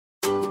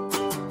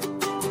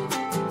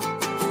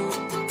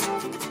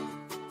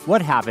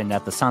What happened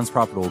at the Sounds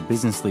Profitable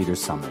Business Leaders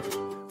Summit?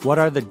 What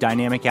are the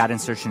dynamic ad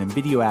insertion and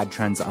video ad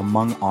trends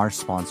among our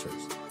sponsors?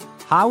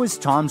 How is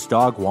Tom's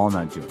dog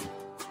Walnut doing?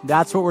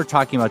 That's what we're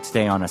talking about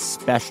today on a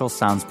special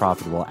Sounds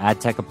Profitable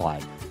Ad Tech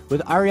Applied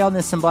with Ariel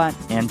Nissenblatt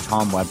and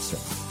Tom Webster.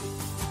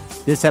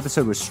 This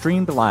episode was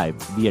streamed live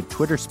via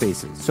Twitter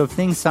Spaces, so if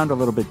things sound a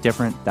little bit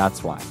different,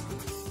 that's why.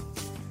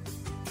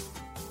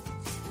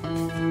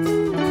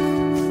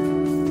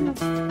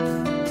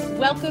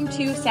 Welcome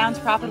to Sounds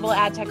Profitable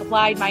Ad Tech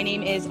Applied. My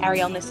name is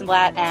Ariel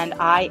Nissenblatt, and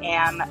I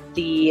am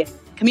the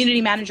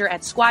community manager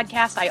at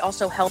Squadcast. I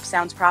also help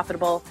Sounds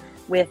Profitable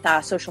with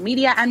social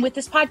media and with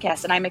this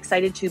podcast, and I'm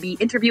excited to be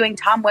interviewing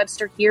Tom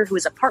Webster here, who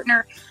is a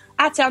partner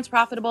at Sounds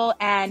Profitable,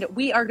 and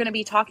we are going to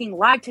be talking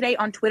live today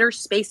on Twitter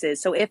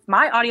Spaces. So if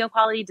my audio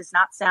quality does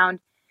not sound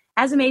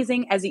as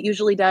amazing as it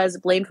usually does,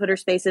 blame Twitter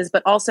Spaces,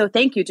 but also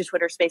thank you to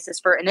Twitter Spaces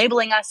for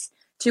enabling us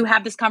to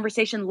have this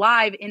conversation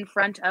live in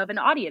front of an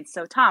audience.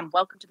 So Tom,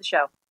 welcome to the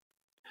show.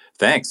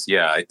 Thanks.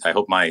 Yeah, I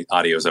hope my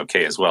audio is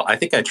okay as well. I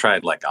think I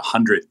tried like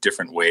 100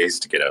 different ways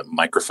to get a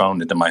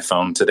microphone into my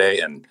phone today,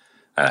 and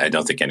I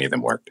don't think any of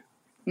them worked.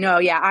 No,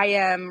 yeah, I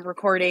am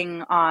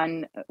recording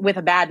with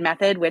a bad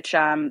method, which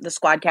the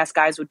Squadcast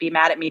guys would be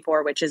mad at me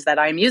for, which is that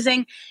I'm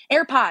using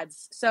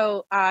AirPods.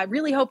 So I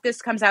really hope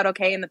this comes out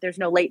okay and that there's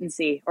no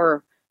latency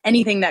or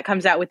anything that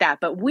comes out with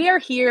that. But we are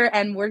here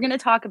and we're going to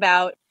talk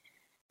about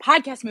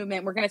Podcast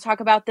Movement. We're going to talk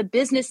about the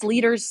Business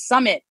Leaders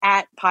Summit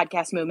at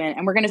Podcast Movement.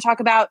 And we're going to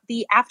talk about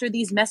the After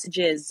These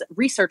Messages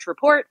research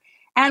report.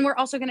 And we're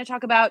also going to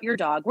talk about your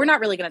dog. We're not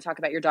really going to talk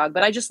about your dog,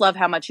 but I just love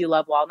how much you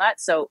love Walnut.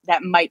 So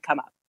that might come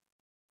up.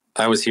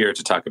 I was here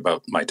to talk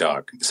about my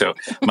dog. So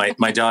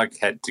my dog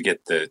had to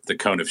get the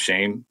cone of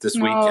shame this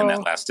week, and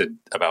that lasted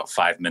about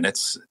 5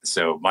 minutes.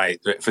 So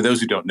for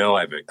those who don't know,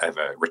 I have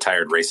a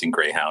retired racing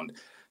greyhound.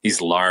 He's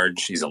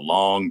large. He's a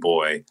long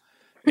boy.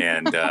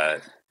 And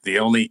the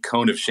only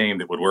cone of shame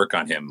that would work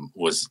on him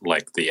was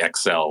like the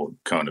XL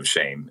cone of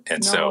shame.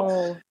 And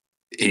so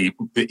he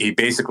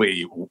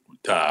basically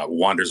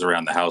wanders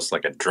around the house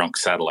like a drunk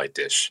satellite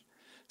dish.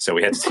 So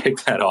we had to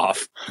take that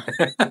off.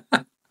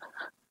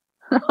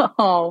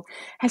 Oh,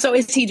 so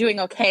is he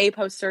doing okay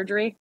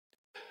post-surgery?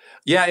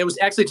 Yeah, it was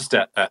actually just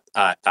a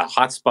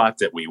hot spot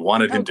that we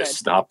wanted him to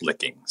stop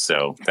licking.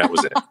 So that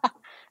was it.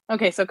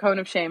 Okay, so cone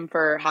of shame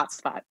for hot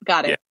spot.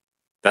 Got it. Yeah,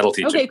 that'll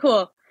teach him. Okay,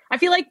 cool. I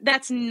feel like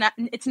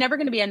it's never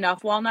going to be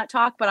enough Walnut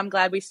talk, but I'm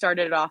glad we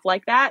started it off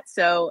like that.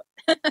 So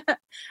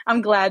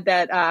I'm glad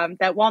that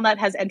that Walnut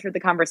has entered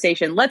the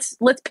conversation. Let's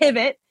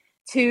pivot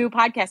to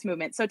Podcast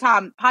Movement. So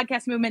Tom,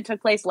 Podcast Movement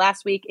took place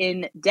last week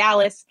in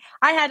Dallas.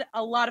 I had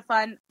a lot of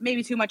fun,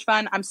 maybe too much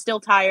fun. I'm still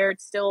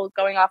tired, still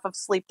going off of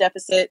sleep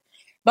deficit,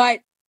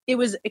 but it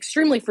was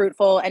extremely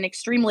fruitful and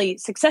extremely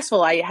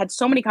successful. I had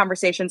so many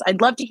conversations.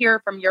 I'd love to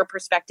hear from your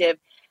perspective.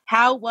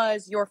 How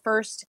was your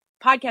first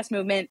Podcast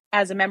Movement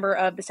as a member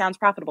of the Sounds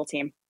Profitable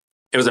team?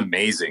 It was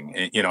amazing.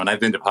 And I've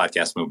been to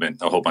Podcast Movement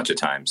a whole bunch of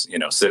times,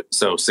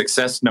 so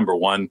success number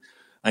one,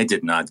 I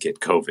did not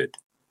get COVID.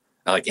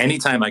 Like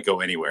anytime I go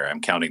anywhere,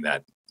 I'm counting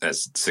that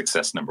as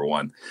success number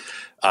one.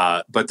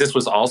 But this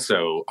was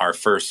also our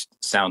first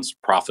Sounds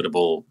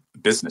Profitable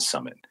Business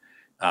Summit.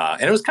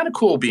 And it was kind of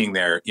cool being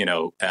there,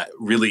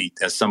 really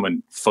as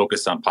someone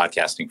focused on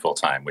podcasting full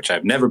time, which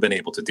I've never been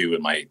able to do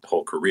in my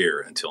whole career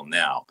until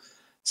now.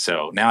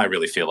 So now I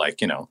really feel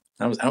like,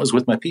 I was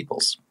with my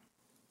peoples.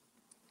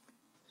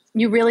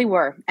 You really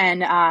were.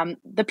 And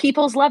the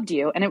peoples loved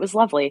you, and it was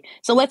lovely.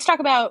 So let's talk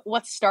about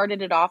what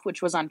started it off,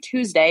 which was on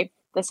Tuesday,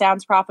 the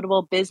Sounds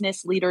Profitable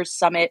Business Leaders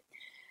Summit.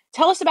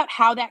 Tell us about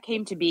how that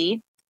came to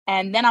be,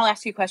 and then I'll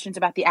ask you questions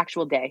about the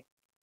actual day.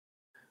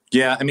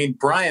 Yeah,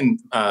 Brian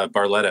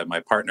Barletta,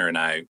 my partner, and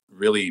I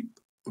really,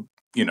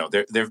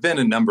 there have been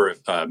a number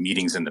of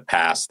meetings in the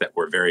past that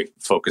were very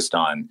focused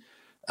on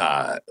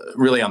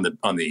really on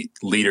the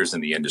leaders in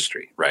the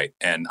industry, right?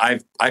 And I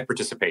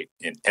participate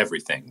in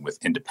everything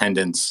with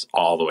independents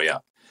all the way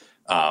up.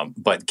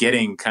 But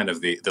getting kind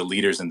of the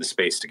leaders in the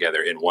space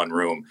together in one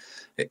room,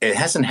 it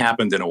hasn't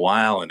happened in a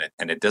while,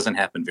 and it doesn't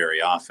happen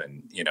very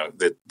often.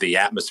 The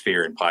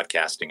atmosphere in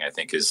podcasting, I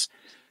think, is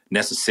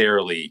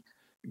necessarily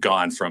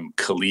gone from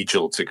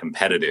collegial to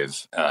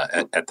competitive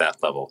at that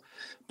level.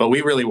 But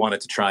we really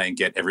wanted to try and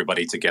get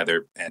everybody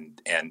together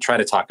and try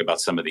to talk about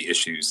some of the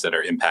issues that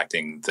are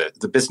impacting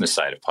the business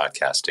side of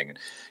podcasting.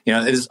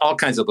 There's all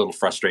kinds of little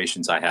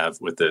frustrations I have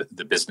with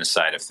the business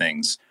side of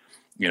things.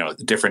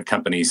 Different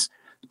companies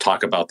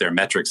talk about their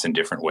metrics in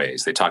different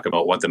ways. They talk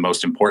about what the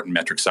most important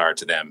metrics are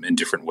to them in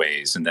different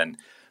ways. And then,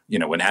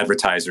 when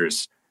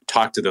advertisers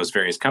talk to those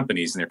various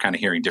companies and they're kind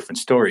of hearing different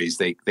stories,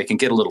 they can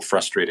get a little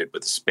frustrated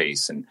with the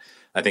space. And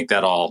I think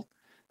that all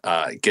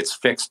gets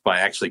fixed by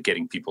actually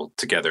getting people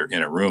together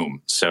in a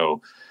room.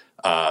 So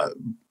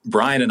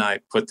Brian and I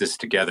put this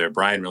together.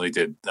 Brian really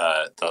did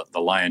the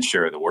lion's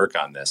share of the work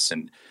on this.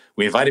 And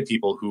we invited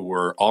people who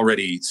were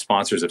already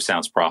sponsors of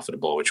Sounds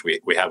Profitable, which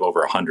we have over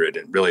 100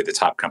 and really the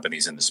top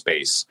companies in the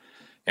space.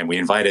 And we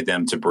invited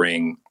them to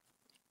bring,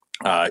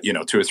 2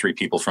 or 3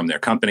 people from their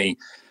company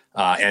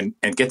and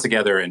get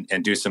together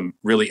and do some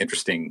really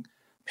interesting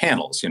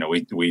panels.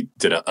 We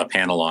did a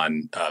panel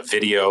on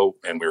video,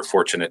 and we were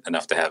fortunate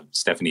enough to have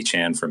Stephanie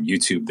Chan from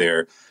YouTube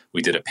there.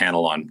 We did a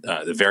panel on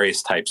the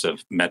various types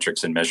of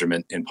metrics and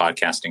measurement in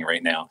podcasting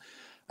right now.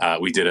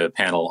 We did a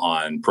panel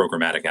on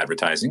programmatic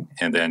advertising,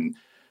 and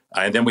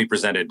then we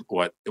presented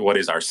what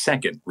is our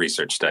second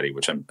research study,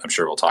 which I'm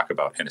sure we'll talk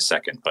about in a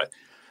second. But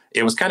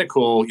it was kind of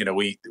cool.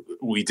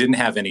 We didn't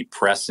have any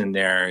press in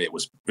there. It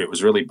was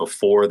really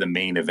before the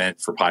main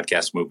event for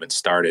Podcast Movement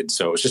started,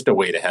 so it was just a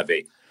way to have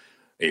a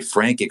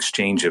frank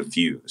exchange of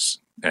views,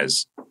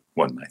 as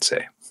one might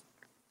say.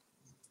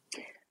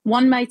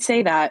 One might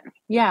say that,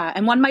 yeah,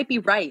 and one might be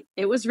right.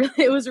 It was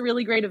a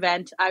really great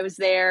event. I was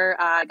there.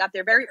 Got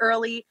there very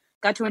early.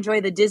 Got to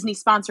enjoy the Disney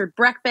sponsored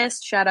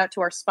breakfast. Shout out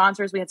to our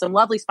sponsors. We had some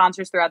lovely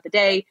sponsors throughout the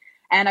day,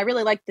 and I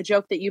really liked the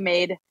joke that you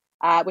made,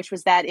 which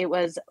was that it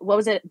was, what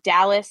was it,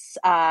 Dallas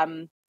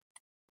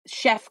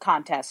chef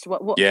contest.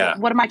 What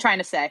am I trying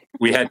to say?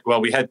 We had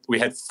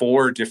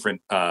 4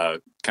 different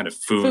kind of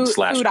food /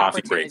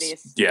 coffee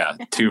breaks. Yeah,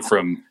 two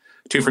from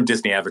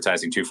Disney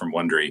Advertising, 2 from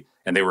Wondery,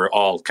 and they were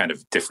all kind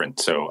of different.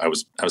 So I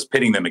was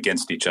pitting them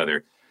against each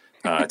other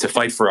to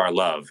fight for our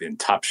love in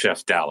Top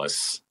Chef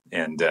Dallas,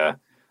 and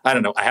I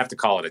don't know. I have to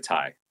call it a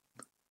tie.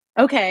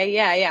 Okay,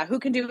 yeah. Who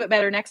can do it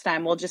better next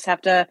time? We'll just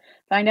have to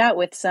find out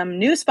with some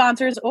new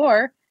sponsors,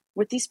 or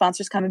with these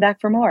sponsors coming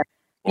back for more.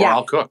 Or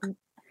I'll cook.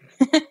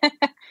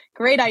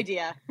 Great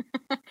idea.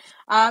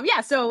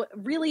 So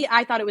really,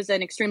 I thought it was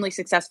an extremely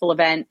successful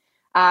event.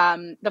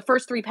 The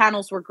first 3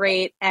 panels were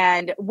great.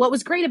 And what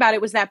was great about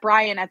it was that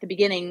Brian at the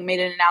beginning made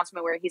an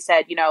announcement where he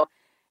said,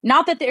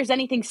 not that there's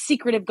anything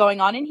secretive going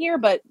on in here,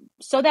 but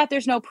so that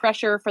there's no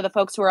pressure for the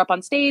folks who are up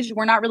on stage,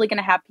 we're not really going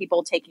to have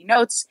people taking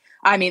notes.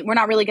 I mean, we're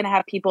not really going to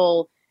have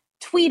people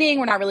tweeting.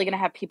 We're not really going to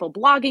have people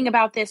blogging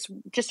about this,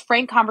 just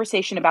frank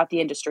conversation about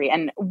the industry.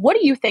 And what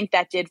do you think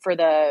that did for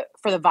the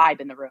vibe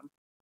in the room?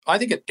 I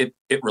think it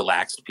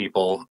relaxed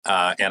people.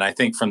 And I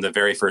think from the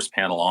very first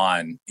panel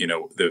on,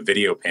 the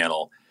video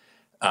panel,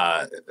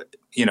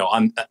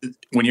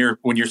 when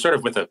you're sort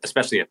of with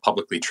especially a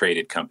publicly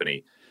traded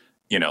company,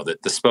 the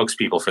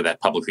spokespeople for that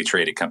publicly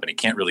traded company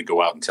can't really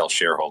go out and tell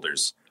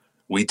shareholders,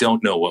 we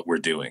don't know what we're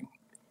doing.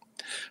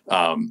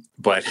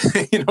 But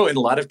in a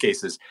lot of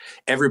cases,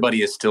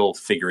 everybody is still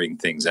figuring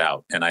things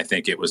out. And I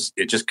think it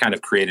just kind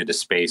of created a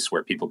space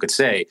where people could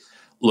say,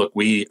 look,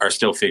 we are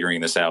still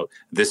figuring this out.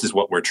 This is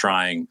what we're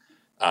trying.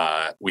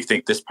 We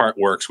think this part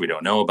works. We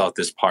don't know about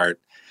this part.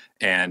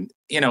 And,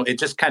 it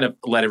just kind of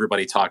let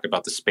everybody talk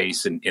about the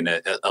space in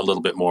a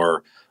little bit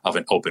more of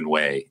an open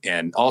way.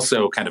 And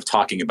also kind of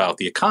talking about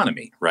the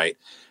economy, right?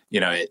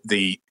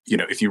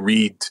 If you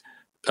read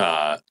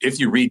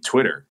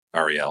Twitter,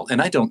 Ariel,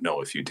 and I don't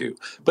know if you do,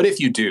 but if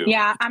you do.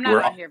 Yeah, I'm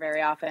not on here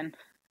very often.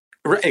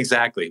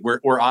 Exactly.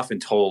 We're often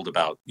told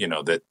about,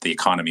 that the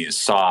economy is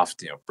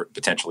soft,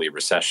 potentially a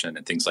recession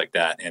and things like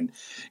that. And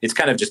it's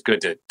kind of just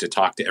good to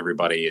talk to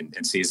everybody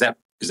and see, is that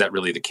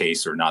really the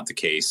case or not the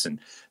case? And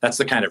that's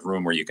the kind of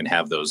room where you can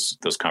have those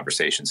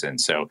conversations in.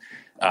 So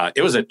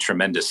it was a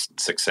tremendous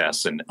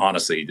success. And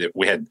honestly,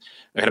 we had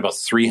about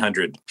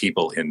 300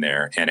 people in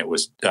there, and it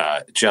was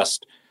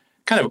just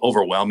kind of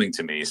overwhelming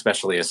to me,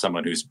 especially as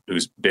someone who's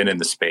been in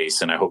the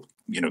space, and I hope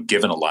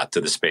given a lot to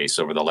the space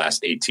over the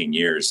last 18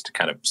 years, to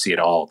kind of see it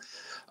all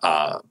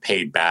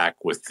paid back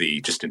with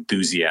the just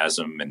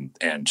enthusiasm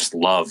and just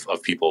love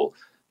of people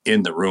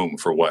in the room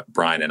for what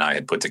Brian and I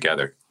had put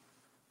together.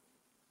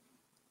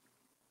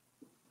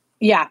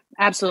 Yeah,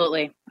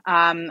 absolutely.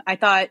 I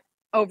thought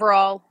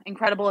overall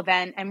incredible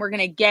event, and we're going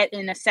to get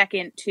in a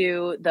second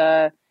to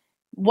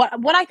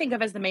what I think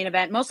of as the main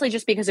event, mostly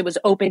just because it was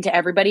open to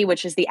everybody,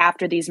 which is the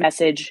After These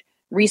Message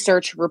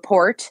research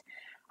report.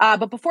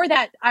 But before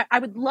that, I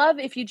would love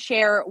if you'd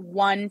share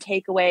one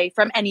takeaway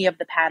from any of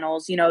the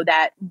panels,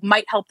 that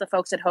might help the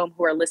folks at home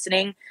who are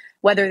listening,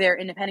 whether they're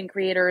independent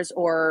creators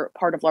or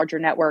part of larger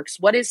networks.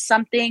 What is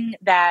something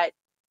that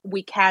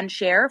we can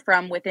share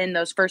from within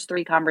those first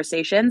 3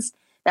 conversations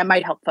that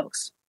might help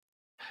folks?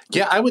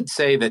 Yeah, I would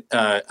say that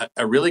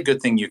a really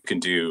good thing you can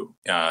do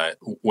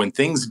when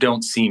things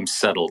don't seem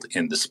settled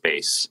in the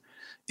space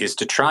is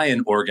to try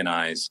and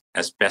organize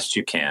as best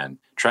you can,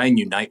 try and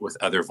unite with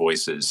other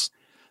voices,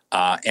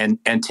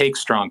 and take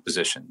strong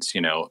positions.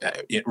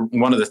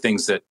 One of the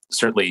things that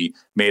certainly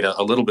made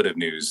a little bit of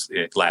news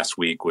last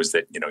week was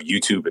that,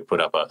 YouTube had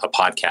put up a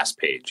podcast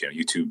page,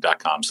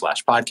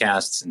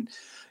 youtube.com/podcasts. And,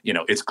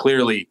 it's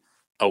clearly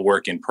a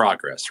work in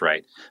progress,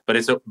 right? But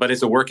it's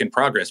a work in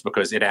progress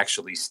because it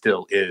actually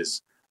still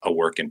is a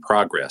work in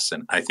progress.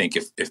 And I think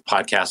if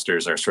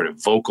podcasters are sort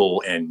of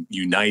vocal and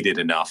united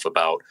enough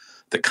about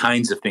the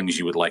kinds of things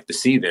you would like to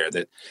see there,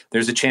 that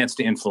there's a chance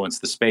to influence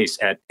the space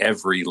at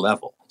every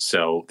level.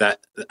 So that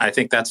I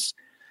think that's,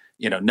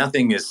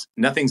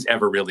 nothing's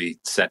ever really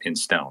set in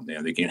stone.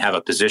 You can have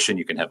a position,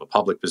 you can have a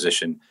public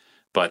position,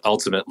 but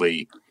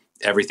ultimately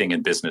everything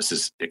in business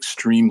is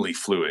extremely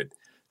fluid.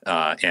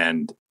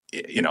 And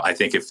I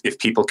think if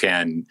people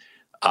can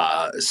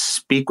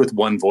speak with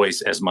one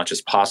voice as much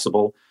as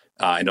possible,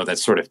 I know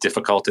that's sort of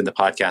difficult in the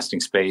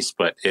podcasting space,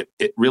 but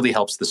it really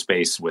helps the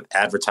space with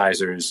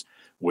advertisers,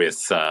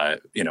 with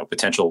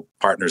potential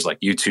partners like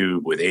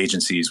YouTube, with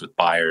agencies, with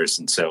buyers,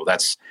 and so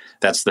that's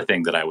the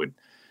thing that I would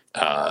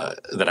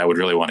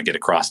really want to get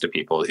across to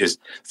people is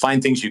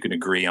find things you can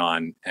agree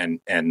on and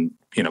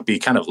be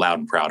kind of loud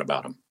and proud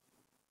about them.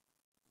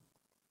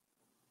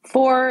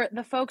 For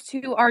the folks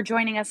who are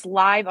joining us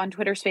live on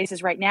Twitter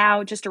Spaces right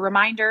now, just a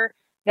reminder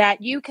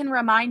that you can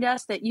remind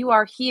us that you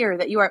are here,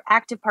 that you are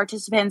active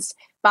participants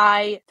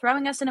by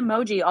throwing us an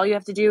emoji. All you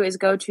have to do is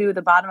go to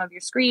the bottom of your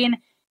screen,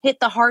 hit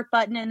the heart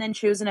button, and then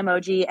choose an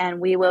emoji, and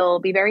we will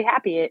be very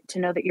happy to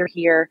know that you're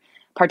here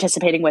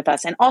participating with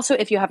us. And also,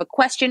 if you have a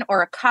question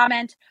or a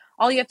comment,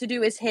 all you have to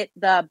do is hit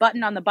the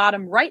button on the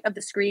bottom right of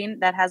the screen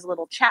that has a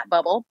little chat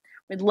bubble.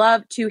 We'd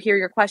love to hear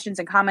your questions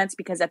and comments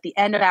because at the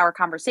end of our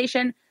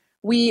conversation,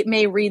 we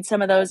may read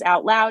some of those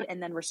out loud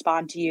and then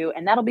respond to you.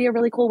 And that'll be a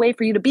really cool way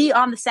for you to be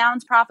on the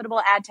Sounds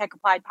Profitable Ad Tech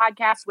Applied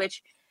podcast,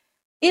 which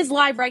is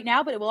live right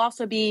now, but it will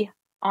also be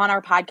on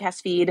our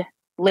podcast feed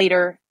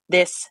later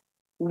this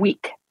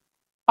week.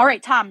 All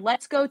right, Tom,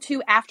 let's go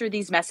to After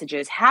These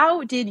Messages.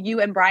 How did you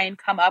and Brian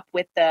come up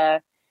with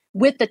the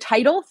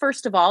title?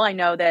 First of all, I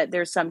know that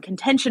there's some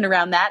contention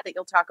around that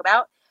you'll talk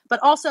about,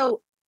 but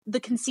also the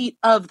conceit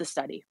of the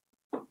study.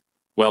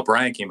 Well,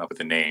 Brian came up with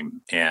the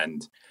name,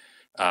 and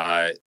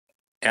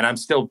I'm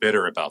still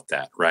bitter about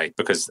that, right?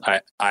 Because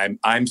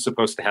I'm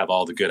supposed to have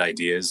all the good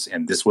ideas,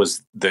 and this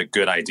was the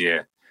good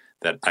idea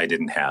that I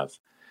didn't have.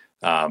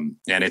 And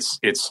it's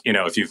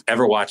if you've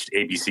ever watched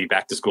ABC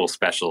back to school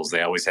specials,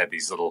 they always have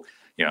these little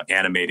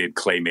animated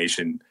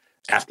claymation.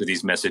 After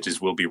these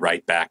messages, we'll be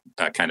right back,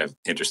 kind of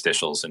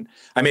interstitials. And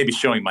I may be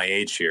showing my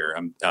age here.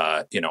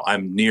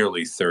 I'm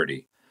nearly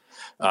 30.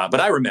 But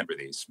I remember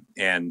these,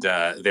 and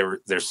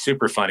they're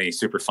super funny,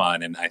 super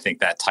fun, and I think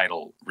that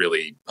title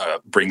really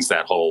brings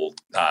that whole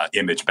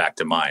image back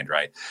to mind,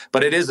 right?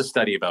 But it is a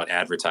study about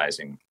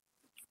advertising,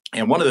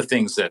 and one of the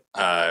things that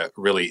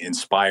really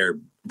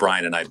inspired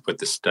Brian and I to put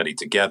this study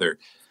together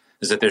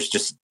is that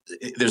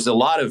there's a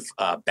lot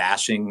of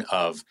bashing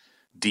of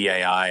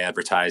DAI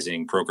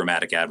advertising,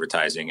 programmatic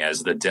advertising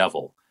as the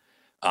devil.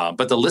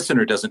 But the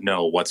listener doesn't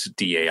know what's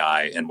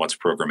DAI and what's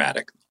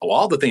programmatic.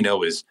 All that they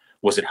know is,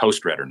 was it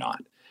host read or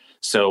not?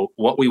 So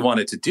what we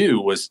wanted to do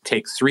was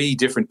take 3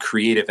 different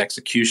creative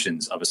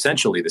executions of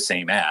essentially the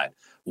same ad.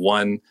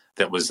 One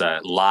that was a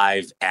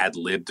live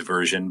ad-libbed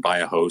version by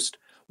a host,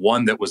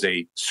 one that was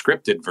a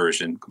scripted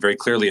version, very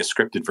clearly a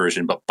scripted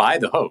version, but by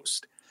the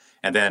host,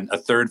 and then a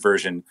third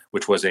version,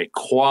 which was a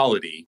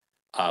quality,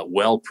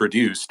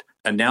 well-produced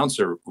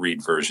announcer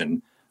read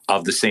version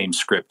of the same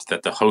script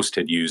that the host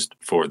had used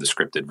for the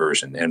scripted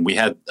version. And we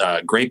had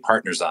great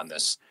partners on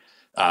this.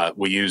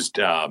 We used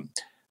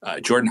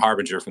Jordan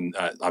Harbinger from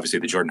obviously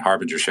the Jordan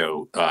Harbinger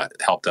show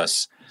helped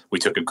us. We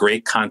took a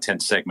great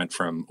content segment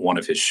from one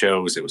of his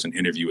shows. It was an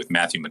interview with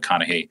Matthew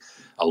McConaughey,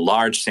 a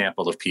large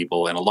sample of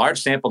people and a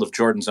large sample of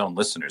Jordan's own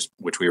listeners,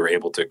 which we were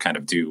able to kind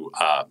of do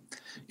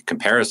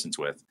comparisons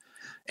with.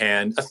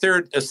 And a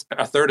third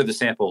of the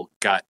sample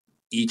got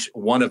each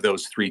one of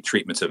those 3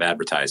 treatments of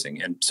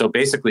advertising. And so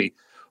basically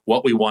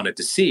what we wanted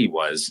to see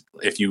was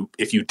if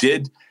you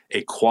did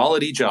a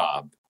quality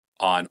job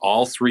on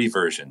all 3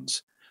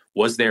 versions,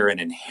 was there an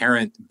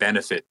inherent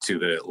benefit to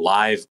the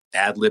live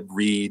ad lib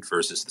read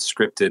versus the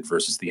scripted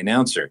versus the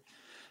announcer?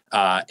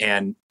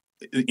 And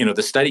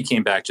the study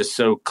came back just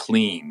so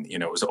clean.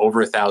 It was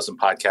over 1,000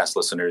 podcast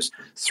listeners,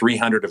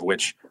 300 of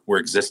which were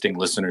existing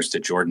listeners to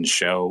Jordan's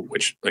show,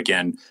 which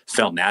again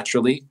felt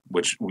naturally,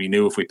 which we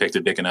knew if we picked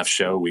a big enough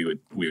show, we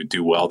would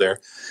do well there.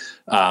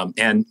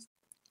 And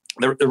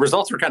the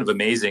results were kind of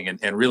amazing.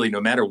 And really,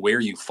 no matter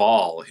where you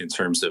fall in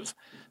terms of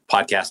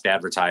podcast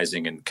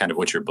advertising and kind of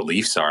what your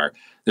beliefs are,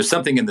 there's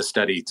something in the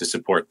study to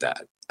support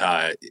that.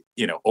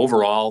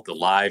 Overall, the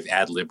live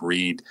ad lib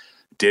read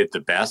did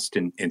the best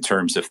in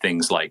terms of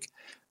things like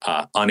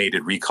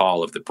unaided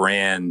recall of the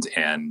brand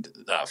and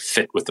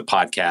fit with the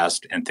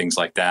podcast and things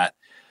like that.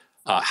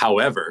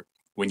 However,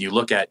 when you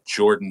look at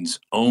Jordan's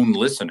own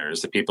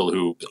listeners, the people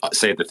who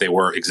say that they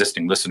were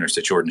existing listeners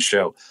to Jordan's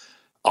show,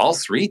 all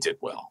 3 did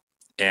well.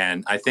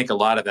 And I think a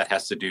lot of that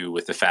has to do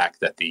with the fact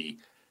that the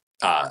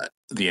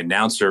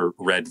announcer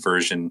read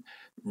version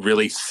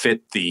really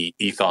fit the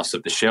ethos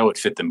of the show. It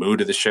fit the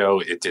mood of the show.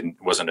 It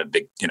wasn't a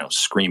big,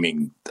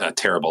 screaming,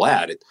 terrible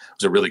ad. It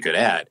was a really good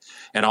ad.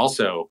 And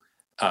also,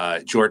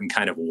 Jordan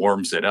kind of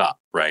warms it up,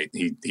 right?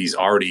 He's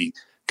already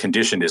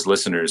conditioned his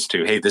listeners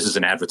to, hey, this is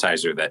an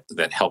advertiser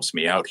that helps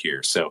me out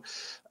here. So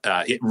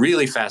it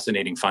really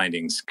fascinating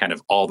findings kind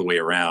of all the way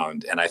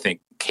around. And I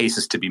think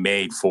cases to be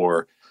made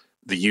for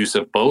the use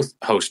of both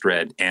host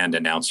read and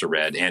announcer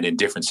read and in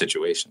different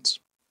situations.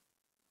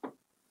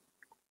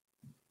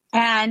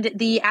 And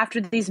the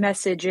After These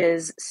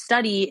Messages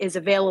study is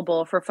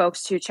available for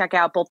folks to check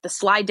out both the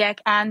slide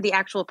deck and the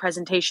actual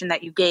presentation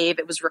that you gave.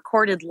 It was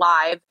recorded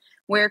live.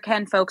 Where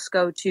can folks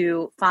go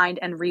to find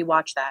and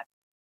rewatch that?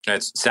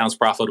 That's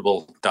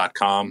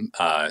soundsprofitable.com.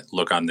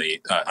 Look on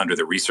the under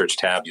the research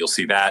tab. You'll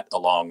see that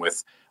along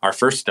with our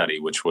first study,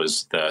 which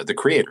was the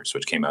creators,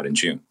 which came out in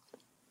June.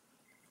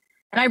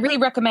 And I really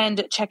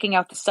recommend checking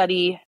out the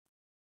study.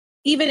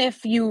 Even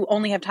if you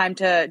only have time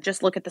to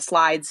just look at the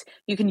slides,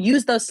 you can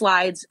use those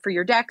slides for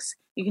your decks.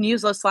 You can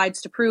use those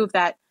slides to prove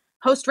that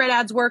host-read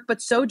ads work,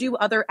 but so do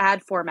other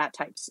ad format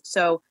types.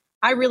 So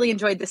I really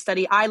enjoyed this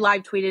study. I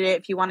live tweeted it.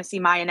 If you want to see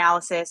my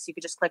analysis, you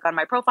could just click on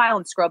my profile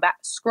and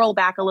scroll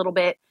back a little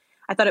bit.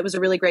 I thought it was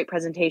a really great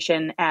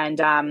presentation. And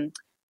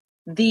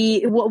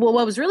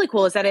what was really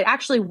cool is that it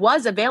actually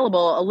was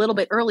available a little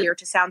bit earlier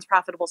to Sounds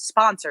Profitable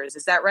sponsors.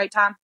 Is that right,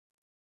 Tom?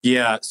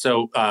 Yeah,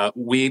 so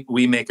we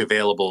make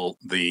available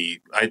I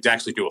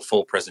actually do a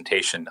full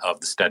presentation of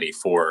the study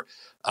for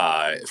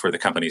the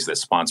companies that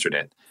sponsored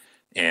it,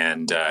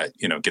 and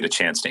get a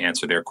chance to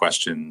answer their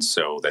questions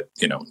so that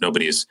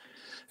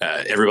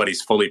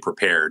everybody's fully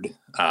prepared.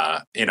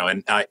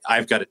 And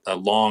I've got a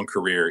long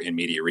career in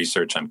media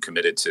research. I'm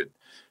committed to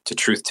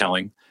truth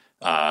telling.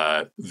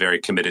 Very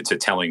committed to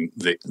telling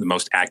the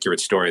most accurate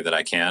story that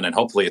I can, and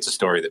hopefully it's a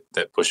story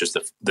that pushes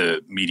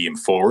the medium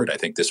forward. I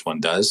think this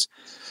one does.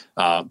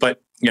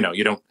 But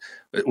you don't,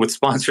 with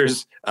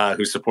sponsors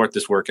who support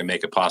this work and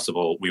make it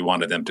possible, we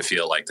wanted them to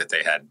feel like that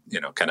they had,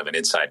 kind of an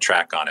inside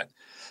track on it.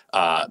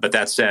 But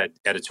that said,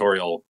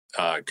 editorial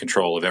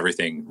control of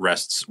everything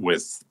rests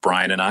with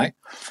Brian and I.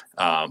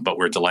 But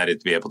we're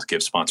delighted to be able to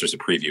give sponsors a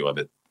preview of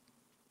it.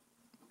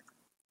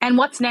 And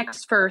what's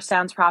next for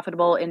Sounds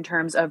Profitable in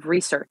terms of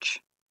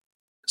research?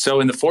 So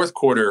in the fourth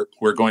quarter,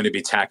 we're going to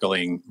be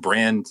tackling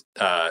brand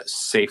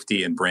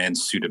safety and brand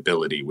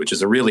suitability, which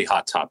is a really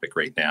hot topic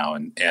right now.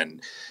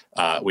 And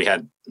we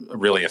had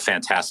really a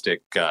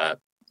fantastic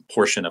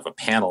portion of a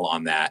panel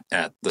on that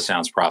at the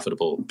Sounds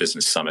Profitable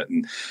Business Summit.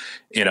 And,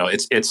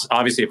 it's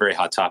obviously a very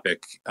hot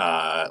topic.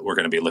 We're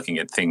going to be looking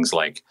at things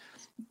like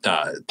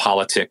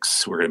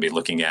politics. We're going to be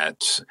looking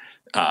at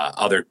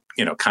other,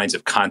 kinds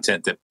of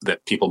content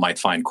that people might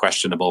find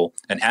questionable.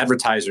 And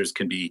advertisers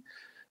can be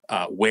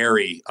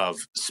wary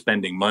of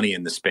spending money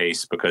in the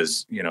space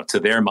because, to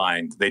their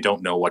mind, they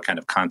don't know what kind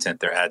of content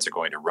their ads are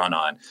going to run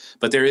on.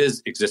 But there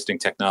is existing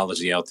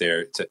technology out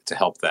there to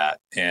help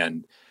that.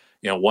 And,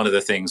 one of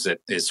the things that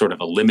is sort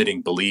of a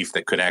limiting belief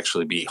that could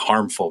actually be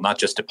harmful, not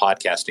just to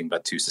podcasting,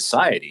 but to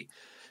society,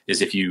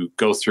 is if you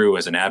go through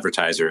as an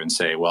advertiser and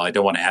say, well, I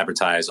don't want to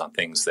advertise on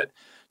things that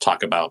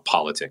talk about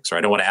politics, or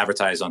I don't want to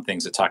advertise on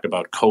things that talk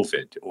about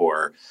COVID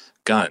or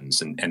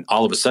guns. And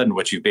all of a sudden,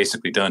 what you've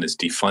basically done is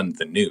defund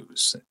the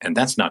news. And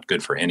that's not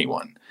good for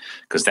anyone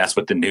because that's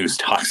what the news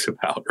talks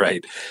about,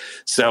 right?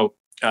 So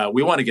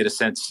we want to get a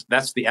sense,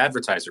 that's the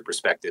advertiser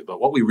perspective. But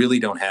what we really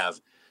don't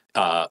have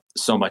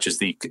so much is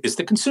the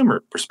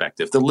consumer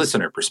perspective, the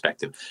listener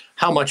perspective.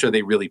 How much are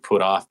they really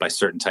put off by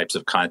certain types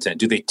of content?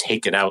 Do they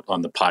take it out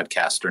on the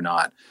podcast or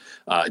not?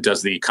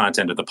 Does the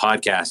content of the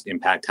podcast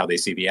impact how they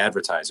see the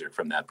advertiser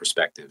from that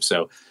perspective?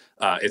 So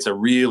it's a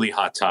really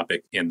hot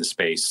topic in the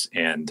space,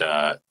 and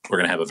we're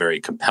going to have a very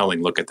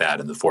compelling look at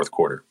that in the fourth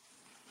quarter.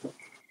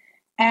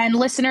 And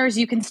listeners,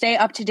 you can stay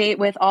up to date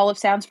with all of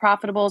Sounds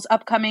Profitable's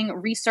upcoming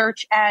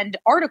research and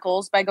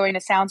articles by going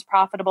to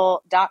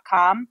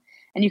soundsprofitable.com.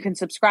 And you can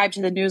subscribe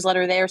to the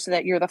newsletter there so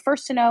that you're the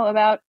first to know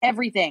about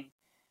everything.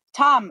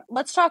 Tom,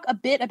 let's talk a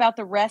bit about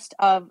the rest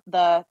of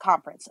the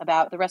conference,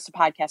 about the Rest of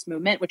Podcast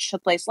movement, which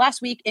took place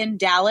last week in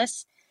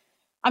Dallas.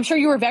 I'm sure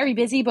you were very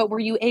busy, but were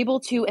you able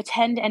to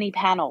attend any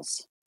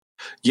panels?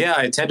 Yeah,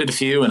 I attended a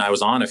few and I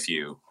was on a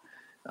few.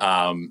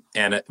 And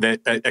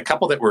a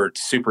couple that were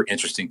super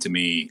interesting to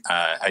me.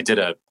 I did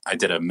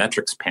a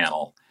metrics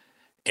panel,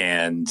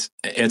 and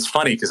it's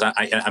funny because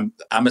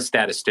I'm a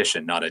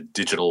statistician, not a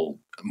digital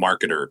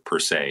marketer per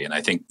se. And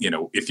I think,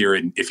 if you're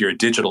a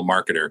digital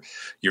marketer,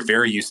 you're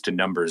very used to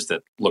numbers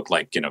that look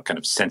like, kind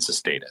of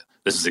census data.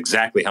 This is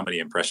exactly how many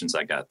impressions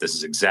I got. This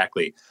is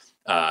exactly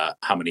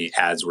how many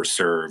ads were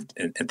served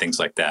and things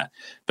like that.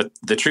 But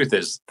the truth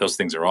is those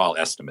things are all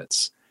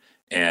estimates.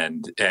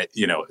 And,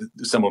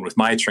 someone with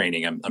my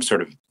training, I'm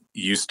sort of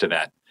used to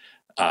that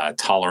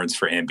tolerance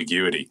for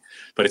ambiguity.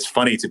 But it's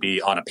funny to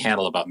be on a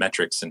panel about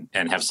metrics and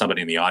have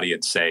somebody in the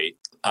audience say,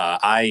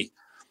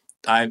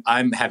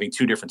 I'm having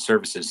two different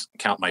services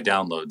count my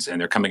downloads and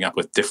they're coming up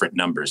with different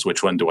numbers.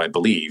 Which one do I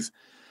believe?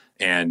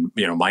 And,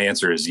 my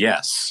answer is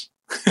yes.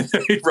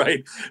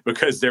 Right?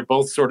 Because they're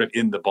both sort of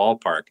in the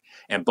ballpark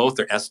and both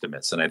are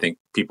estimates. And I think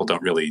people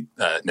don't really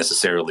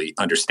necessarily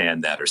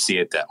understand that or see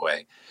it that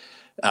way.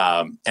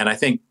 And I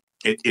think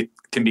it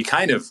can be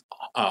kind of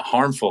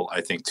harmful, I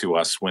think, to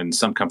us when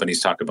some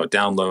companies talk about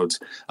downloads.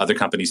 Other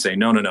companies say,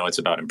 no, it's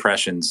about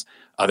impressions.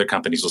 Other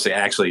companies will say,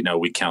 actually, no,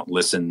 we count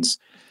listens.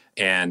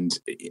 And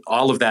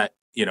all of that,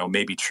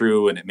 may be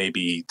true, and it may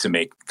be to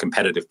make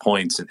competitive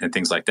points and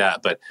things like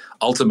that. But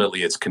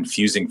ultimately, it's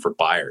confusing for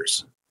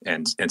buyers.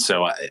 And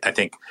so I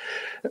think,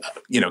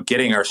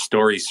 getting our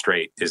story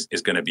straight is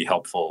going to be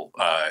helpful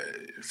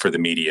for the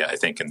media, I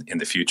think, in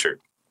the future.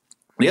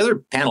 The other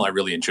panel I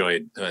really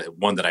enjoyed,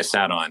 one that I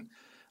sat on,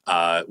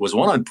 was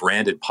one on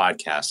branded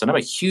podcasts. And I'm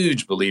a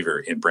huge believer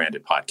in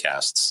branded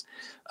podcasts.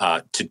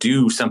 to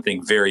do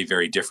something very,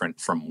 very different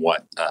from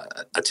what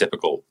a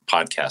typical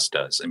podcast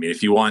does. I mean,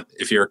 if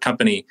you're a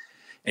company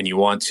and you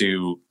want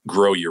to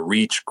grow your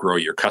reach, grow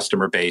your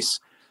customer base,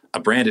 a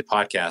branded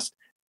podcast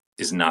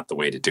is not the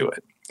way to do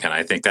it. And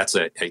I think that's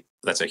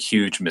a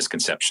huge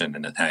misconception,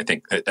 and I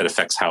think it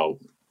affects how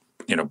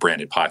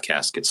branded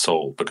podcasts get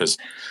sold, because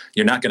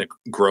you're not going to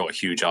grow a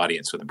huge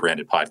audience with a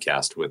branded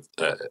podcast with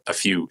a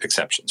few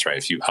exceptions, right?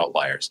 A few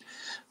outliers.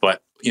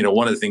 But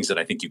one of the things that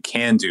I think you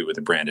can do with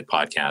a branded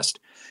podcast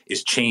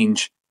is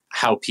change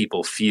how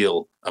people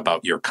feel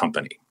about your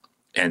company.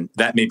 And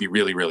that may be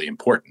really, really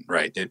important,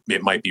 right?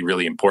 It might be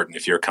really important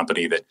if you're a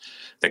company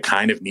that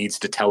kind of needs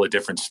to tell a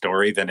different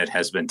story than it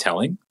has been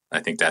telling. I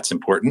think that's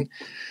important.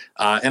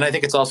 And I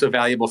think it's also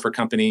valuable for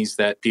companies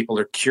that people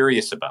are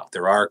curious about.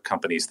 There are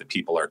companies that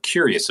people are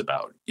curious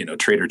about.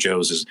 Trader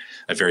Joe's is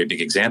a very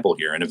big example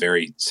here, and a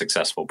very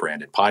successful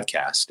branded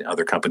podcast.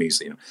 Other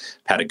companies,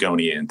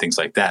 Patagonia and things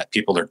like that,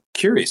 people are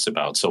curious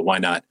about. So why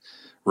not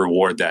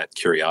reward that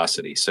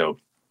curiosity? So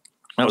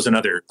that was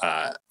another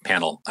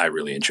panel I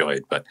really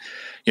enjoyed. But,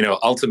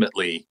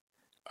 ultimately,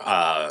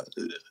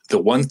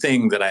 the one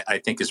thing that I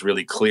think is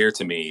really clear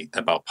to me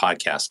about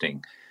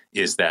podcasting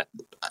is that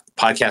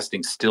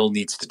podcasting still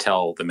needs to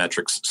tell the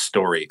metrics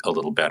story a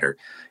little better.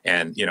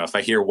 And, if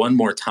I hear one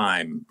more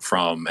time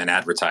from an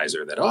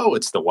advertiser that,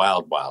 it's the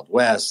wild, wild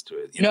west.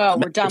 No,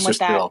 we're done with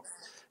that.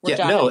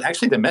 No,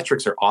 actually the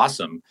metrics are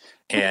awesome.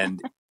 And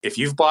if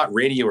you've bought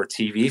radio or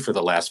TV for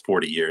the last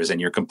 40 years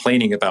and you're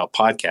complaining about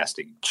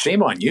podcasting,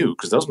 shame on you,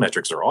 because those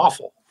metrics are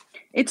awful.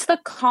 It's the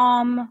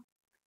calm,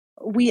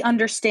 we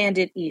understand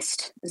it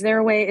East. Is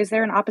there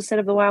an opposite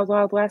of the wild,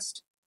 wild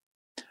west?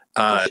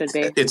 Should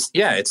be. It's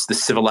the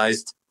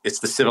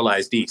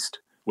civilized East,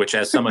 which,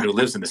 as someone who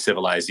lives in the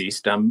civilized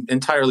East, I'm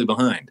entirely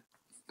behind.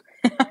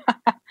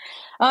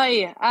 Oh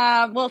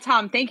yeah. Well,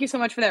 Tom, thank you so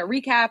much for that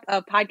recap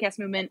of Podcast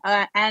Movement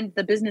and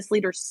the Business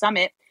Leaders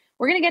Summit.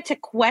 We're going to get to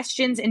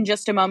questions in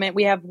just a moment.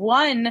 We have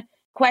one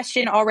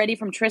question already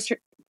from Trisha.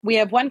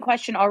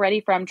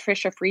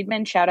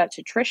 Friedman. Shout out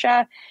to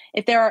Trisha.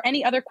 If there are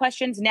any other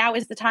questions, now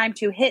is the time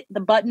to hit the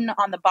button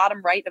on the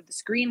bottom right of the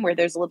screen where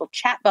there's a little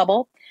chat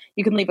bubble.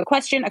 You can leave a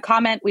question, a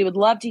comment. We would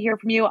love to hear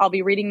from you. I'll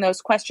be reading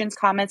those questions,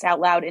 comments out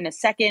loud in a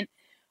second.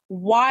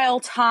 While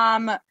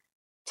Tom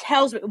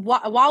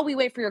while we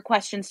wait for your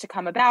questions to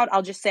come about,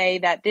 I'll just say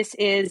that this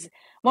is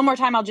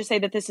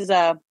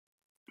a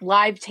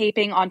live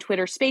taping on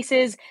Twitter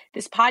Spaces.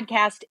 This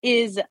podcast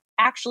is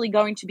actually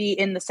going to be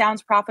in the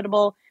Sounds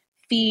Profitable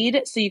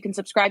feed, so you can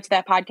subscribe to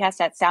that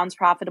podcast at Sounds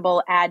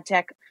Profitable Ad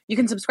Tech. You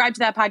can subscribe to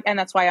that podcast, and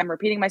that's why I'm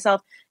repeating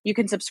myself. You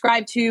can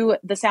subscribe to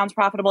the Sounds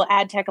Profitable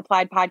Ad Tech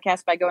Applied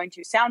podcast by going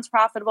to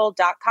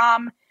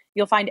soundsprofitable.com.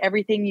 You'll find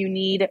everything you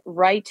need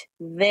right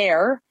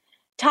there.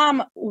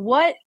 Tom,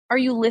 what are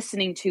you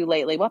listening to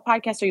lately? What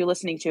podcast are you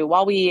listening to?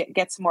 While we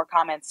get some more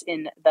comments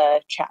in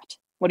the chat,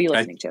 what are you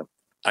listening to?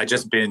 I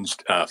just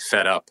binged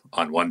Fed Up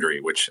on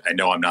Wondery, which I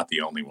know I'm not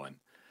the only one.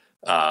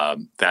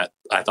 That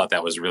I thought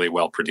that was really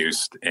well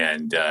produced,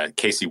 and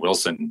Casey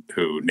Wilson,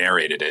 who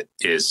narrated it,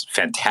 is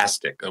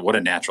fantastic. What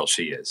a natural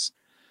she is.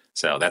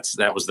 So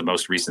that was the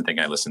most recent thing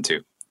I listened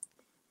to.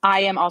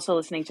 I am also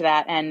listening to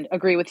that and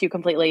agree with you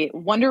completely.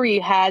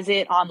 Wondery has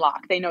it on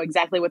lock. They know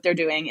exactly what they're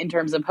doing in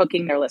terms of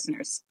hooking their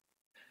listeners.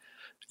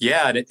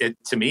 Yeah, it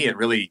to me, it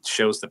really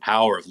shows the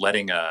power of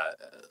letting a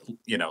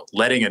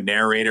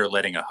narrator,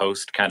 letting a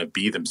host kind of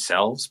be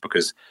themselves,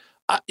 because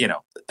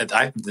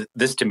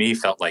this to me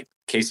felt like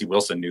Casey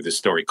Wilson knew this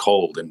story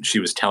cold, and she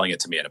was telling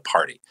it to me at a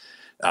party.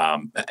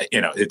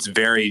 It's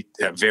very,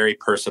 very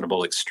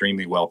personable,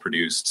 extremely well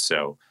produced.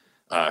 So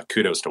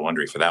kudos to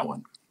Wondery for that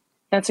one.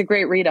 That's a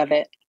great read of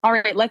it. All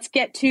right, let's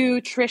get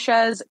to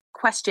Trisha's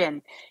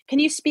question. Can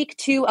you speak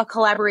to a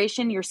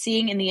collaboration you're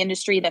seeing in the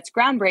industry that's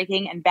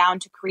groundbreaking and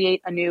bound to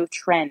create a new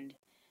trend?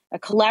 A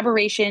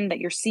collaboration that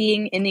you're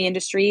seeing in the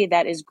industry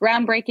that is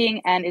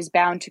groundbreaking and is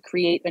bound to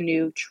create a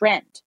new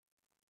trend.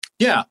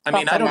 Yeah, I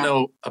mean, I don't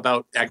know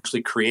about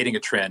actually creating a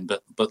trend,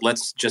 but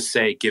let's just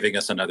say giving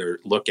us another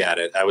look at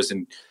it. I was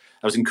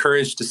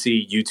encouraged to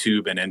see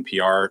YouTube and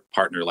NPR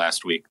partner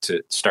last week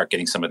to start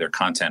getting some of their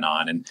content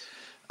on, and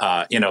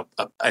I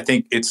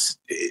think it's,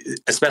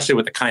 especially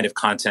with the kind of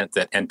content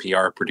that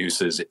NPR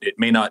produces, it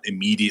may not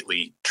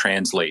immediately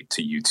translate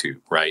to YouTube,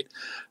 right?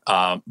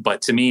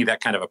 But to me, that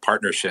kind of a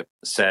partnership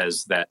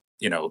says that,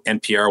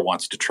 NPR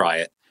wants to try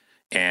it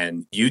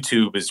and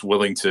YouTube is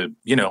willing to,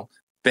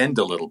 bend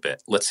a little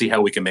bit. Let's see how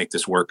we can make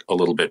this work a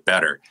little bit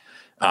better.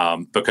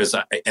 Because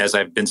as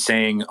I've been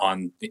saying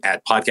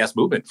at Podcast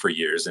Movement for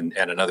years and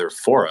at another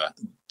fora,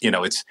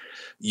 it's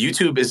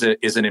YouTube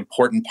is an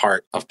important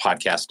part of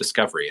podcast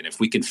discovery. And if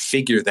we can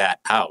figure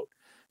that out,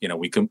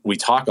 we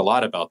talk a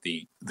lot about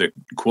the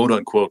quote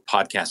unquote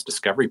podcast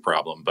discovery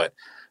problem, but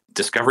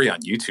discovery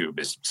on YouTube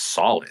is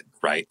solid,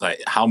 right?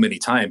 Like, how many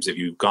times have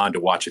you gone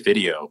to watch a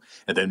video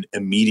and then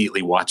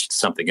immediately watched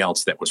something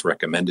else that was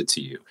recommended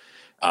to you?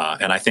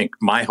 And I think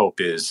my hope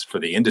is for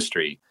the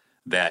industry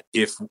that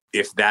if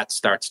that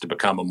starts to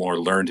become a more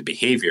learned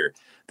behavior,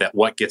 that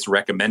what gets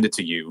recommended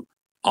to you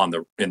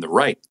in the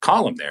right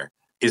column there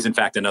is in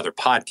fact another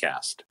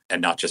podcast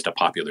and not just a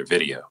popular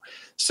video.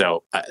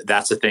 So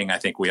that's the thing I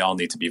think we all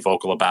need to be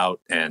vocal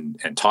about and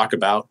talk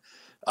about.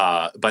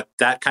 But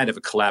that kind of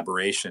a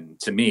collaboration,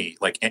 to me,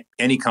 like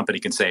any company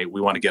can say,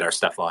 we want to get our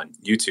stuff on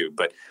YouTube,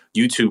 but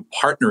YouTube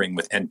partnering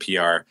with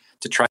NPR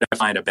to try to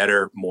find a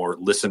better, more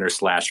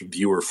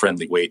listener/viewer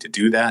friendly way to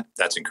do that,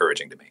 that's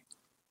encouraging to me.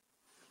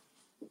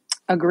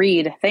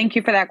 Agreed. Thank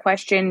you for that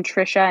question,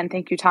 Trisha, and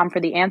thank you, Tom, for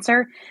the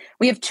answer.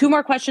 We have 2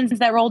 more questions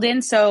that rolled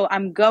in, so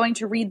I'm going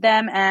to read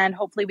them, and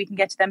hopefully we can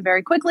get to them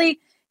very quickly.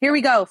 Here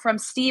we go. From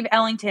Steve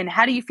Ellington.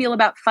 How do you feel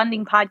about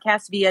funding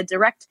podcasts via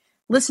direct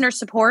listener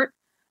support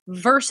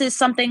versus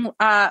something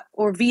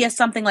or via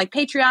something like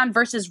Patreon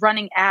versus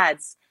running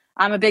ads?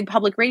 I'm a big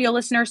public radio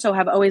listener, so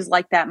have always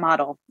liked that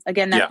model.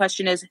 Again, that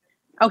question is,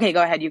 okay,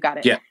 go ahead. You got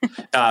it. Yeah,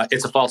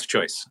 it's a false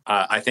choice.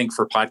 I think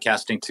for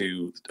podcasting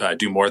to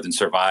do more than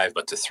survive,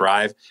 but to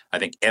thrive, I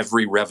think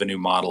every revenue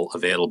model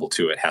available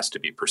to it has to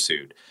be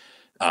pursued.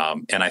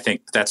 And I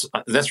think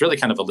that's really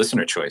kind of a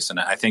listener choice. And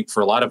I think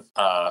for a lot of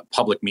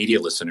public media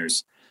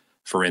listeners,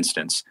 for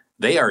instance,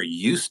 they are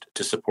used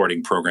to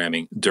supporting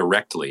programming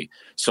directly.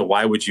 So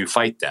why would you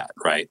fight that,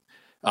 right?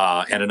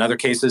 And in other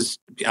cases,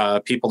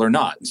 people are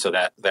not. And so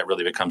that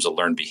really becomes a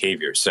learned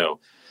behavior. So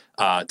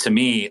to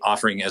me,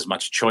 offering as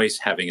much choice,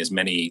 having as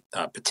many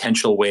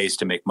potential ways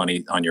to make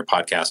money on your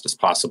podcast as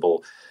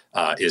possible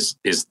is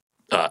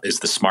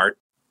the smart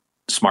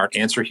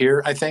answer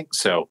here, I think.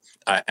 So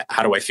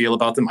how do I feel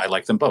about them? I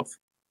like them both.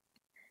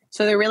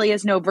 So there really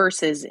is no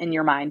versus in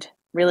your mind.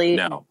 Really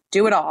No.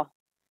 Do it all.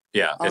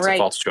 Yeah, it's a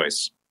false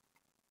choice.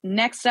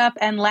 Next up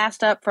and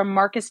last up from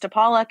Marcus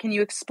DePaula, can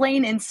you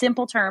explain in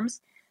simple terms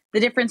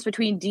the difference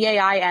between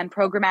DAI and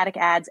programmatic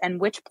ads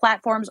and which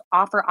platforms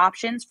offer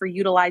options for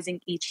utilizing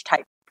each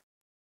type?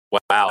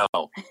 Wow.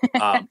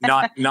 Not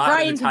Brian at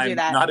the time,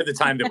 that. not at the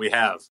time that we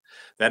have.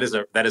 That is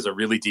a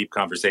really deep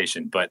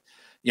conversation. But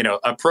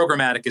a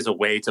programmatic is a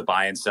way to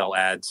buy and sell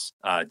ads.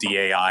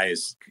 DAI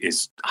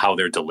is how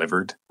they're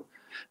delivered.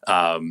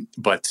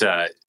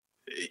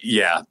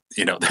 Yeah,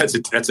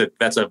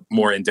 that's a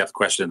more in-depth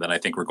question than I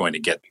think we're going to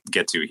get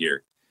to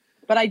here.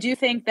 But I do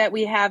think that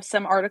we have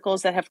some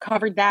articles that have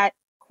covered that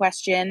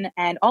question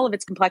and all of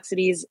its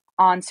complexities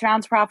on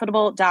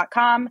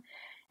soundsprofitable.com.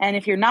 And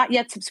if you're not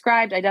yet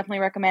subscribed, I definitely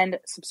recommend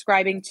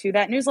subscribing to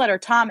that newsletter.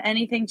 Tom,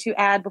 anything to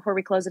add before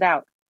we close it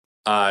out?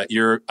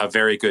 You're a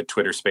very good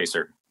Twitter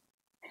spacer.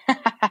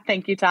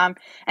 Thank you, Tom.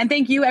 And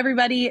thank you,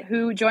 everybody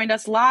who joined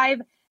us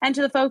live, and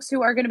to the folks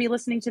who are going to be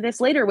listening to this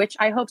later, which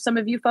I hope some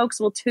of you folks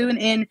will tune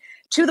in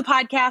to the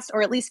podcast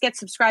or at least get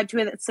subscribed to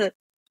it. So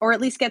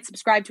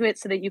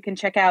that you can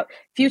check out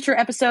future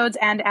episodes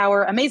and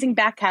our amazing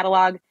back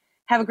catalog.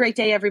 Have a great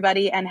day,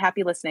 everybody, and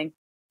happy listening.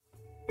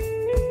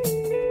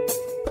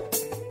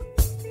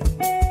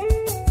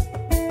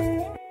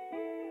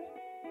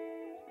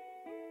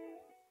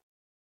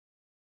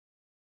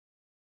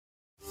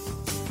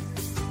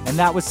 And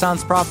that was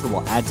Sounds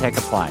Profitable Ad Tech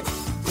Applied.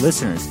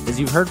 Listeners, as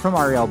you've heard from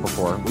Ariel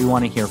before, we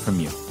want to hear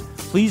from you.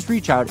 Please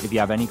reach out if you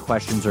have any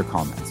questions or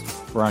comments.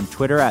 We're on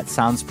Twitter at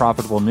Sounds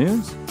Profitable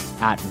News,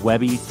 at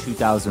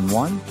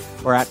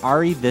Webby2001, or at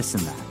Ari This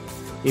and That.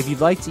 If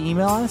you'd like to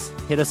email us,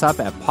 hit us up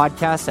at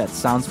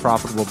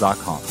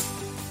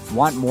podcast@soundsprofitable.com.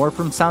 Want more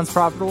from Sounds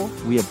Profitable?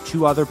 We have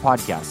 2 other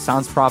podcasts,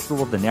 Sounds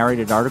Profitable, the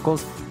narrated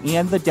articles,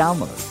 and The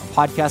Download, a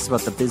podcast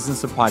about the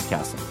business of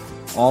podcasting,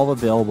 all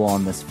available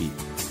on this feed.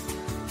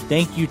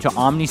 Thank you to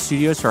Omni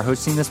Studios for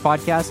hosting this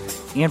podcast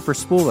and for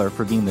Spooler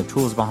for being the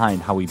tools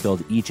behind how we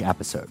build each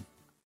episode.